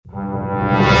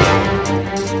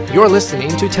You're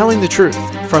listening to Telling the Truth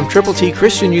from Triple T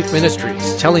Christian Youth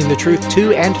Ministries, telling the truth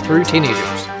to and through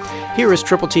teenagers. Here is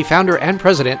Triple T founder and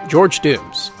president, George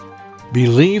Dooms.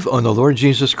 Believe on the Lord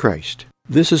Jesus Christ.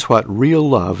 This is what real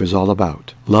love is all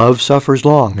about. Love suffers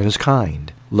long and is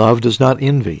kind. Love does not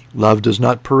envy. Love does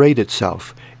not parade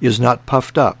itself, is not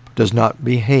puffed up, does not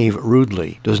behave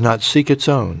rudely, does not seek its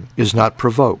own, is not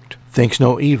provoked, thinks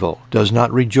no evil, does not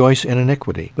rejoice in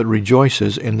iniquity, but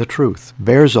rejoices in the truth,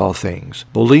 bears all things,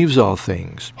 believes all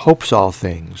things, hopes all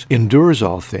things, endures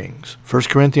all things. 1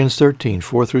 Corinthians 13,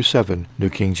 4-7, New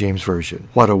King James Version.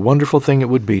 What a wonderful thing it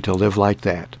would be to live like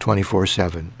that,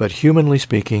 24/7. But humanly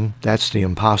speaking, that's the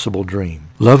impossible dream.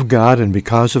 Love God, and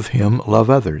because of Him, love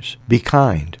others. Be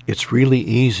kind. It's really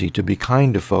easy to be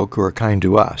kind to folk who are kind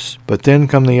to us. But then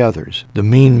come the others, the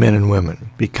mean men and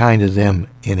women. Be kind to them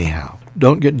anyhow.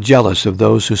 Don't get jealous of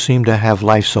those who seem to have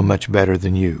life so much better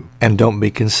than you. And don't be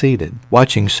conceited.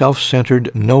 Watching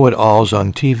self-centered know-it-alls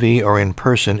on TV or in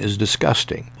person is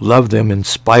disgusting. Love them in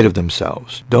spite of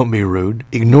themselves. Don't be rude.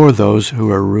 Ignore those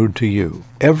who are rude to you.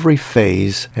 Every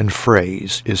phase and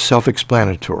phrase is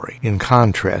self-explanatory in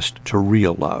contrast to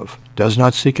real love. Does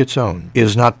not seek its own,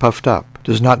 is not puffed up,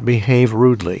 does not behave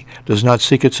rudely, does not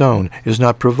seek its own, is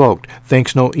not provoked,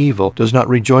 thinks no evil, does not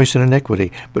rejoice in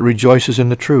iniquity, but rejoices in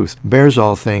the truth, bears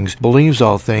all things, believes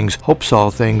all things, hopes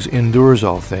all things, endures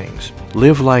all things.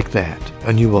 Live like that,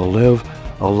 and you will live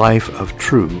a life of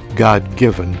true,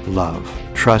 God-given love.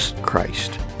 Trust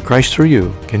Christ. Christ through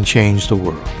you can change the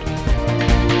world.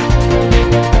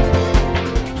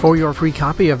 For your free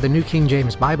copy of the New King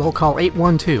James Bible, call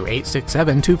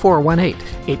 812-867-2418,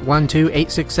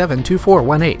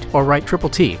 812-867-2418, or write Triple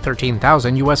T,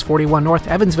 13,000 U.S. 41 North,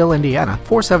 Evansville, Indiana,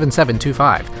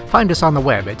 47725. Find us on the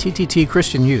web at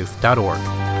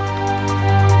tttchristianyouth.org.